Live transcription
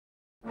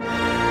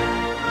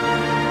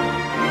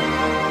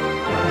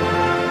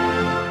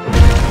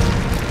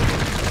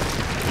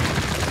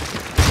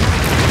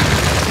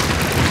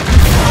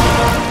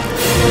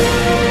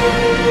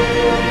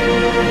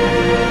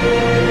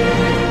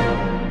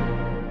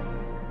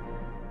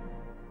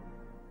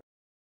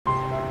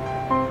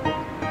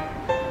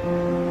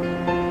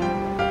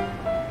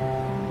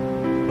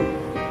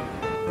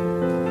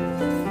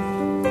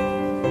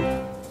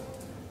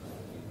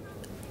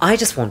I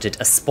just wanted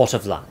a spot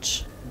of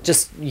lunch.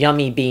 Just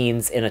yummy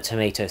beans in a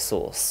tomato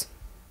sauce.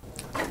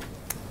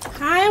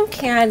 Hi, I'm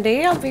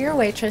Candy. I'll be your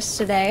waitress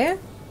today.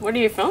 What are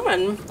you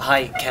filming?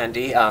 Hi,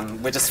 Candy.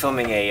 We're just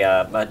filming a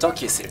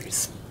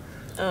docu-series.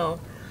 Oh.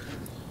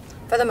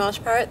 For the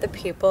most part, the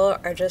people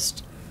are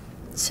just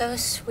so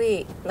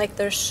sweet. Like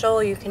their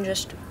soul, you can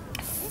just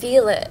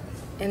feel it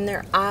in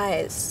their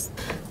eyes.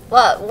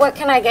 Well, what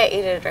can I get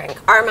you to drink?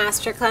 Our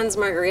Master Cleanse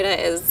margarita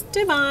is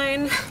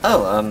divine.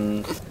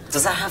 Oh,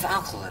 does that have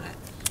alcohol in it?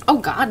 Oh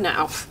God,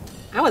 no.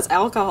 That was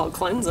alcohol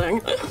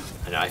cleansing.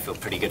 I know, I feel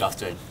pretty good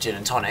after a gin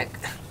and tonic.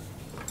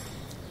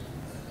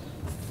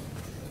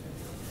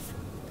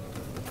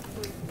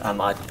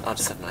 I'll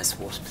just have an iced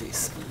water,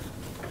 please.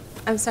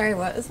 I'm sorry,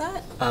 what is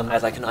that?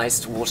 I'd like an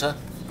iced water.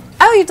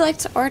 Oh, you'd like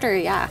to order,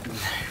 yeah.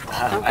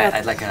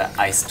 I'd like an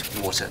iced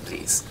water,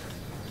 please.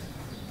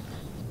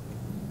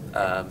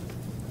 A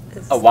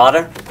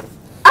water?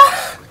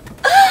 Oh,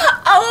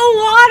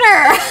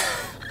 water!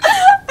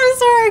 I'm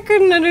sorry, I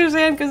couldn't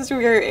understand because we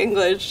were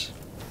English.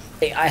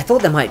 I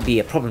thought there might be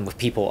a problem with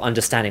people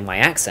understanding my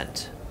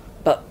accent,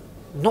 but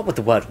not with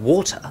the word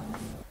water.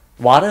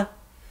 Water?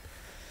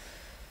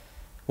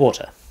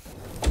 Water.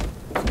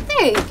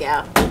 There you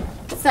go.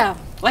 So,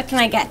 what can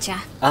I get ya?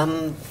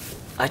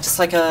 I just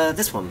like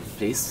this one,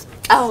 please.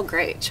 Oh,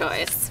 great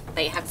choice.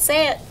 Now you have to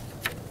say it.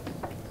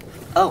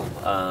 Oh,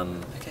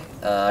 okay.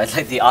 I'd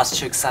like the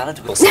artichoke salad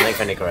with balsamic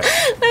vinaigrette.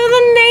 No,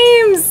 the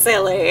name's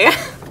silly.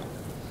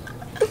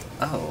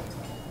 Oh.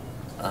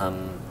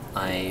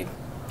 I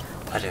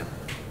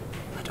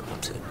don't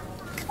want to.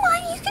 Come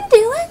on, you can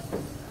do it.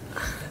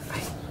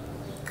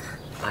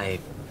 I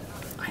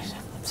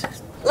don't want to.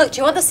 Look, do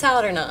you want the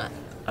salad or not?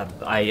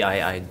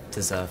 I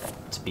deserve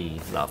to be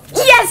loved.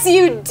 Yes,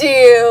 you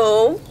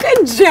do.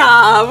 Good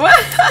job.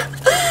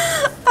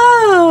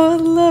 Oh, I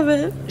love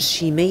it.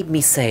 She made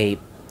me say,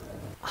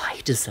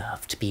 I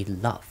deserve to be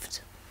loved.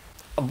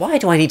 Why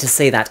do I need to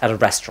say that at a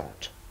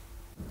restaurant?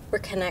 We're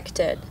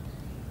connected.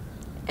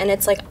 And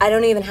it's like, I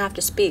don't even have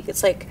to speak.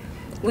 It's like,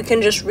 we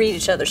can just read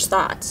each other's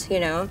thoughts, you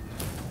know?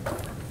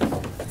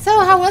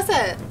 So, how was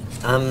it?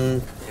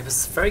 It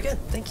was very good,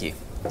 thank you.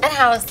 And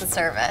how was the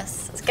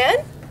service? It's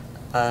good?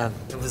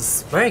 It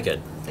was very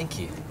good, thank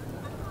you.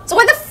 So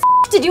why the f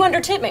did you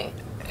undertip me?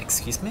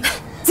 Excuse me?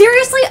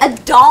 Seriously,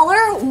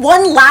 $1?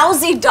 One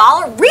lousy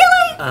dollar?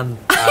 Really? I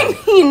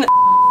mean...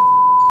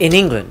 In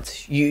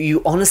England,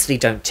 you honestly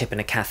don't tip in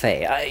a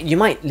cafe. You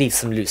might leave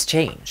some loose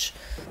change.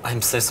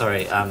 I'm so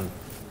sorry,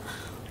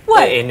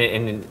 What? In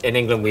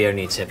England, we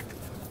only tip.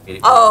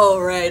 Oh,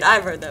 right,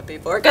 I've heard that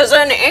before. Because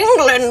in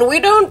England, we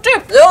don't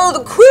tip. Oh,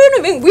 the Queen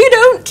of England, we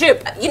don't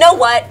tip. You know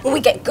what? When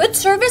we get good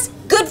service,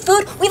 good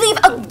food, we leave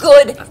a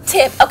good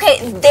tip.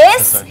 Okay,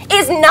 this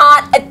is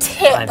not a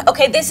tip.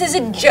 Okay, this is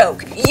a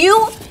joke.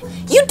 You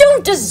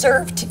don't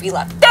deserve to be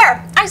loved.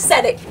 There, I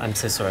said it. I'm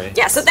so sorry.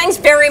 Yeah, so thanks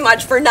very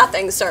much for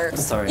nothing, sir.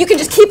 Sorry. You can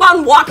just keep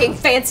on walking,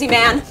 fancy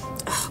man.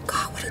 Oh,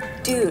 God, what a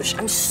douche.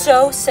 I'm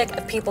so sick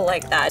of people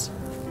like that.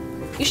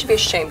 You should be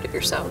ashamed of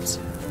yourselves.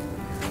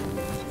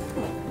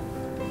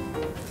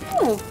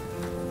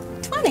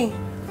 20.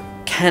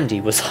 Candy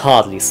was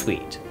hardly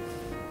sweet.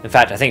 In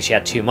fact, I think she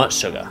had too much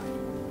sugar.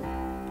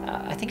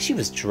 I think she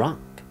was drunk.